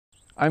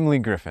I'm Lee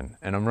Griffin,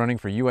 and I'm running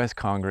for U.S.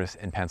 Congress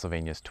in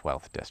Pennsylvania's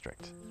 12th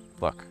District.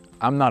 Look,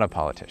 I'm not a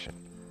politician.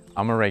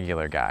 I'm a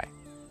regular guy,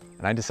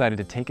 and I decided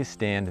to take a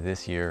stand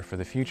this year for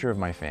the future of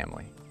my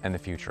family and the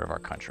future of our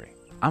country.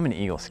 I'm an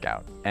Eagle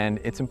Scout, and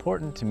it's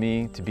important to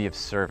me to be of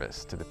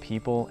service to the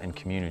people and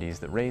communities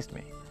that raised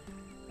me,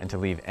 and to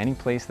leave any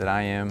place that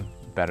I am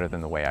better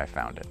than the way I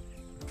found it.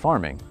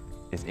 Farming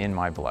is in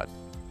my blood.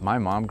 My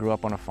mom grew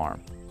up on a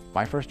farm.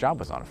 My first job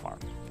was on a farm.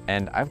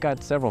 And I've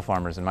got several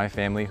farmers in my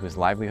family whose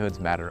livelihoods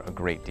matter a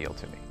great deal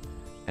to me.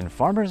 And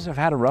farmers have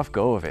had a rough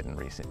go of it in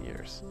recent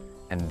years.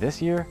 And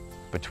this year,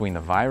 between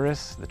the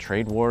virus, the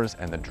trade wars,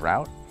 and the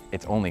drought,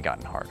 it's only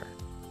gotten harder.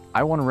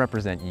 I want to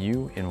represent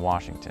you in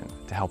Washington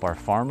to help our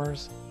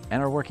farmers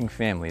and our working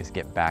families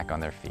get back on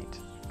their feet.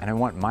 And I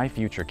want my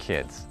future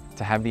kids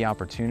to have the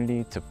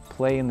opportunity to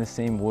play in the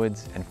same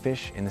woods and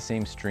fish in the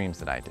same streams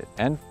that I did,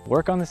 and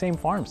work on the same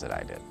farms that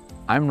I did.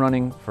 I'm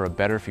running for a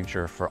better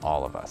future for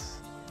all of us,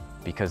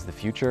 because the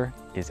future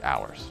is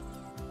ours.